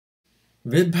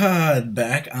VidPod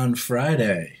back on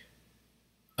Friday.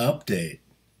 Update.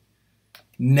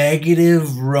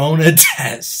 Negative Rona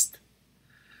test.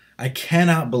 I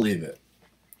cannot believe it.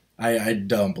 I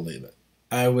don't believe it.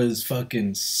 I was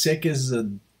fucking sick as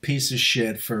a piece of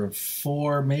shit for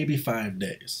 4, maybe 5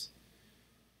 days.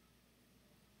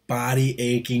 Body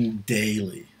aching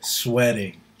daily.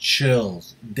 Sweating.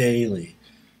 Chills daily.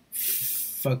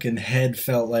 Fucking head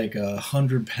felt like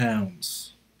 100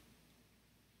 pounds.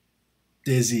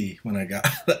 Dizzy when I got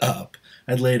up.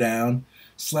 I'd lay down,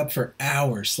 slept for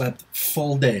hours, slept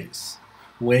full days.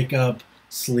 Wake up,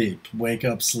 sleep,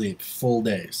 full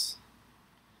days.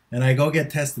 And I go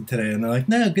get tested today, and they're like,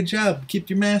 no, good job,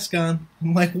 keep your mask on.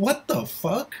 I'm like, what the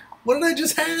fuck? What did I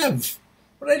just have?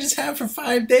 What did I just have for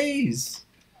 5 days?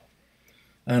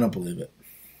 I don't believe it.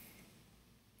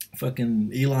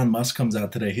 Fucking Elon Musk comes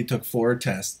out today. He took 4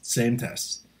 tests, same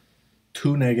tests.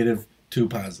 2 negative, 2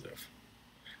 positive.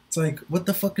 It's like, what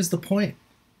the fuck is the point?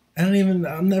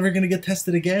 I'm never going to get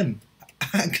tested again.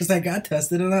 Because I got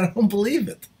tested and I don't believe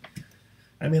it.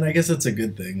 I mean, I guess it's a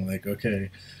good thing. Like,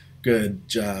 okay, good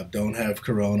job. Don't have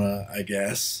corona, I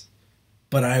guess.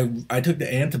 But I took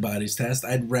the antibodies test.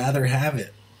 I'd rather have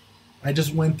it. I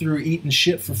just went through eating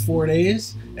shit for 4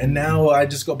 days, and now I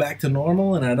just go back to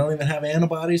normal, and I don't even have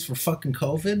antibodies for fucking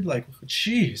COVID? Like,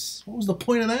 jeez, what was the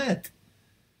point of that?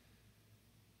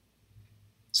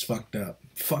 It's fucked up.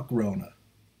 Fuck Rona.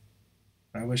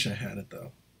 I wish I had it,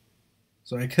 though.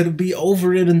 So I could be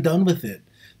over it and done with it.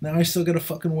 Now I still gotta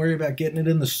fucking worry about getting it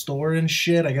in the store and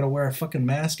shit. I gotta wear a fucking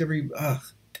mask every... Ugh,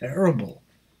 terrible.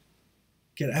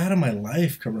 Get out of my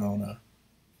life, Corona.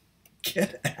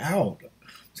 Get out. I'm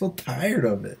so tired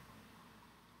of it.